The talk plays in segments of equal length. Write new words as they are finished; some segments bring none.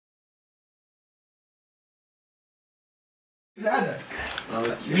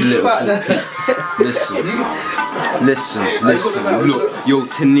Listen, look, yo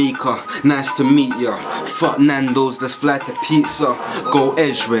Tanika, nice to meet ya. Fuck Nando's, let's fly to pizza. Go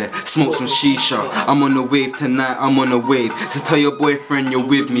Edgeware, smoke some shisha. I'm on a wave tonight, I'm on a wave. So tell your boyfriend you're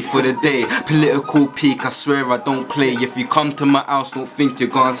with me for the day. Political peak, I swear I don't play. If you come to my house, don't think you're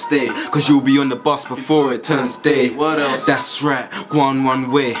gonna stay, cause you'll be on the bus before it turns day. What else? That's right, go on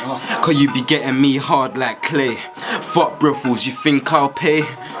one way, cause you be getting me hard like clay. Fuck briffles, you think I'll pay?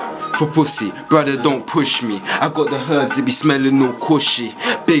 For pussy, brother don't push me. I got the herbs, it be smelling no cushy.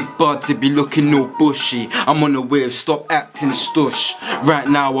 Big buds, it be looking no bushy. I'm on the wave, stop acting stush. Right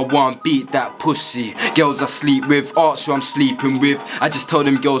now I want beat that pussy. Girls I sleep with, arts who I'm sleeping with. I just tell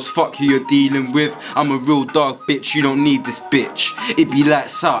them girls fuck who you're dealing with. I'm a real dog bitch, you don't need this bitch. It be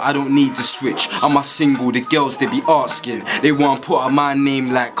lights out, I don't need to switch. I'm a single, the girls they be asking. They want put out my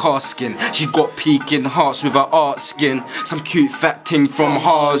name like Carskin. She got peeking hearts with her art skin. Some cute fat ting from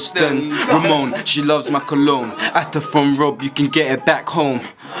Harsden. Ramon, she loves my cologne. At her from Rob, you can get it back home.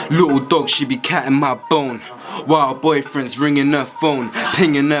 Little dog, she be catting my bone. While boyfriend's ringing her phone,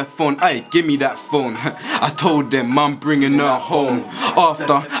 pinging her phone. Aye, give me that phone. I told them I'm bringing her home.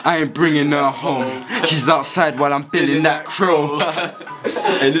 After, I ain't bringing her home. She's outside while I'm billing that crow.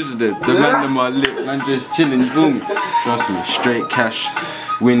 Hey, listen to the man in my lip, man just chilling, boom. Trust me, straight cash,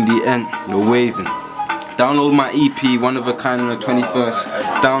 windy end, you're waving. Download my EP, One of a Kind, on the 21st.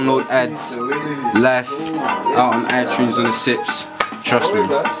 Download ads, life, out on iTunes on the 6th. Trust me,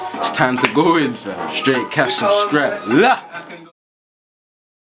 it's time to go in, fam. Straight cash, some scrap.